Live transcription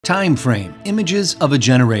Time frame, images of a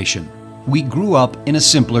generation. We grew up in a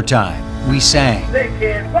simpler time. We sang. Say,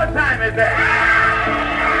 kids, what time is it?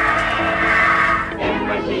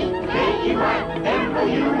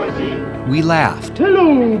 We laughed.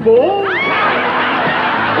 Hello, boy.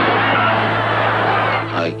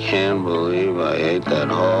 I can't believe I ate that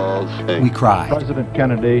whole thing. We cried. President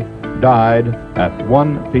Kennedy died at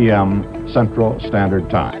 1 p.m. Central Standard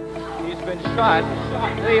Time. He's been shot.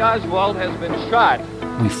 Lee Oswald has been shot.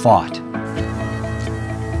 We fought.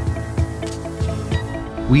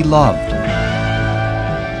 We loved.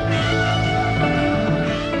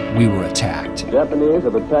 We were attacked. Japanese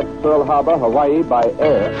have attacked Pearl Harbor, Hawaii by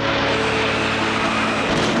air.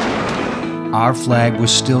 Our flag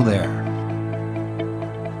was still there.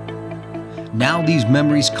 Now these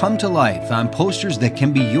memories come to life on posters that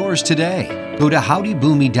can be yours today. Go to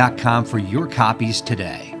howdyboomy.com for your copies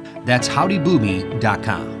today. That's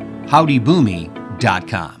howdyboomy.com. howdyboomy.com.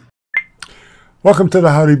 Welcome to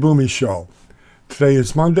the Howdy Boomy Show. Today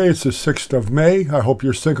is Monday. It's the 6th of May. I hope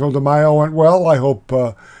your Cinco de Mayo went well. I hope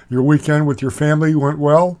your weekend with your family went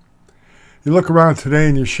well. You look around today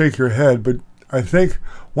and you shake your head, but I think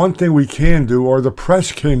one thing we can do, or the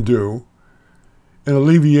press can do, in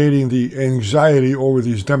alleviating the anxiety over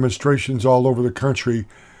these demonstrations all over the country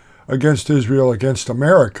against Israel, against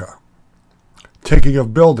America, taking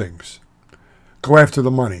of buildings, go after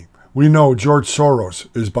the money. We know George Soros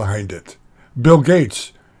is behind it. Bill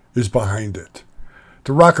Gates is behind it.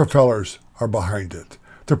 The Rockefellers are behind it.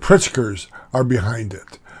 The Pritzkers are behind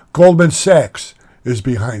it. Goldman Sachs is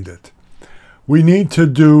behind it. We need to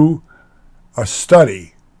do a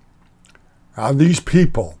study on these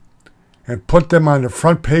people and put them on the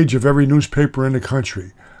front page of every newspaper in the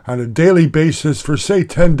country on a daily basis for, say,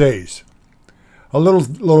 10 days. A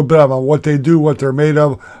little bit about what they do, what they're made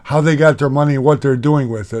of, how they got their money, what they're doing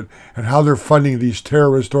with it, and how they're funding these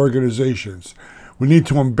terrorist organizations. We need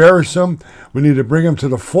to embarrass them. We need to bring them to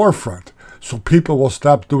the forefront so people will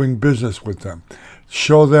stop doing business with them.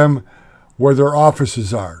 Show them where their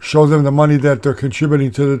offices are. Show them the money that they're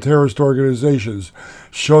contributing to the terrorist organizations.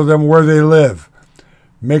 Show them where they live.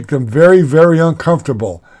 Make them very, very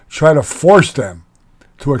uncomfortable. Try to force them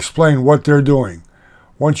to explain what they're doing.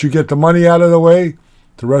 Once you get the money out of the way,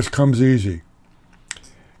 the rest comes easy.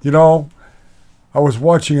 You know, I was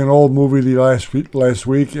watching an old movie last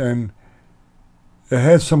week, and it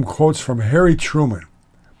had some quotes from Harry Truman.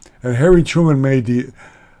 And Harry Truman made the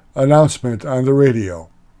announcement on the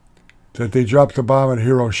radio that they dropped the bomb at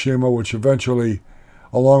Hiroshima, which eventually,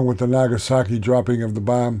 along with the Nagasaki dropping of the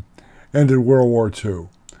bomb, ended World War II.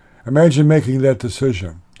 Imagine making that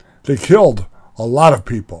decision. They killed a lot of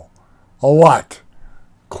people. A lot.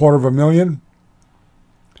 250,000.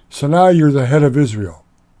 So now you're the head of Israel.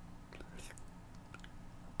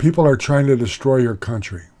 People are trying to destroy your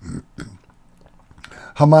country.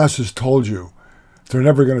 Hamas has told you they're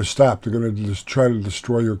never going to stop. They're going to try to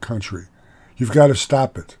destroy your country. You've got to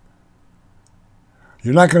stop it.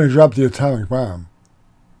 You're not going to drop the atomic bomb,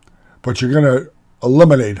 but you're going to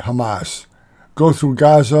eliminate Hamas. Go through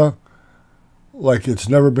Gaza like it's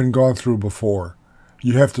never been gone through before.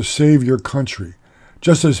 You have to save your country,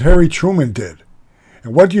 just as Harry Truman did.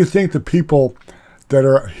 And what do you think the people that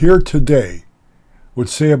are here today would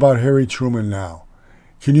say about Harry Truman now?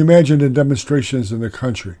 Can you imagine the demonstrations in the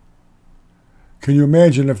country? Can you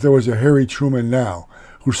imagine if there was a Harry Truman now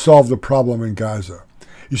who solved the problem in Gaza?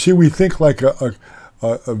 You see, we think like a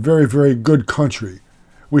very, very good country.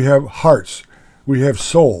 We have hearts. We have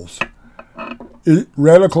souls.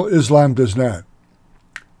 Radical Islam does not.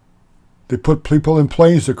 They put people in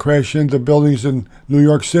planes to crash into buildings in New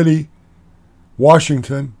York City,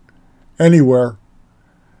 Washington, anywhere.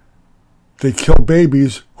 They kill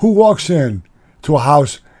babies. Who walks in to a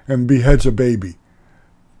house and beheads a baby?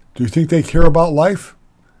 Do you think they care about life?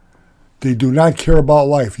 They do not care about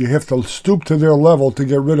life. You have to stoop to their level to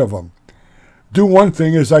get rid of them. Do one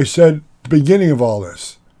thing, as I said at the beginning of all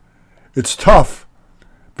this. It's tough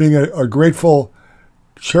being a grateful,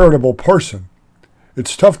 charitable person.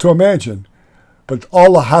 It's tough to imagine, but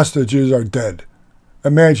all the hostages are dead.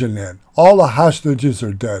 Imagine that. All the hostages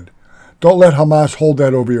are dead. Don't let Hamas hold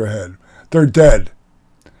that over your head. They're dead.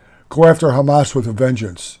 Go after Hamas with a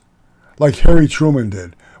vengeance, like Harry Truman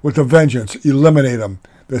did. With a vengeance, eliminate them.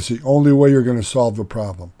 That's the only way you're going to solve the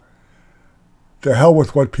problem. To hell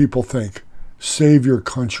with what people think. Save your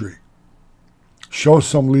country. Show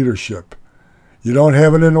some leadership. You don't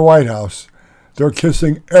have it in the White House. They're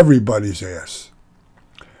kissing everybody's ass.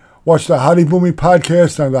 Watch the Howdy Boomy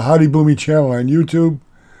podcast on the Howdy Boomy channel on YouTube.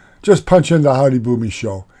 Just punch in the Howdy Boomy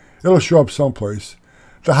show. It'll show up someplace.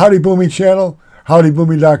 The Howdy Boomy channel,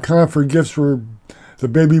 howdyboomy.com for gifts for the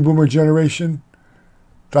baby boomer generation,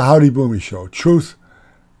 the Howdy Boomy Show. Truth,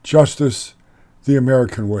 justice, the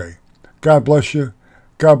American way. God bless you.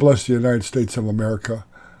 God bless the United States of America.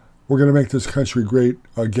 We're going to make this country great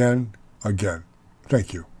again.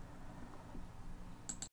 Thank you.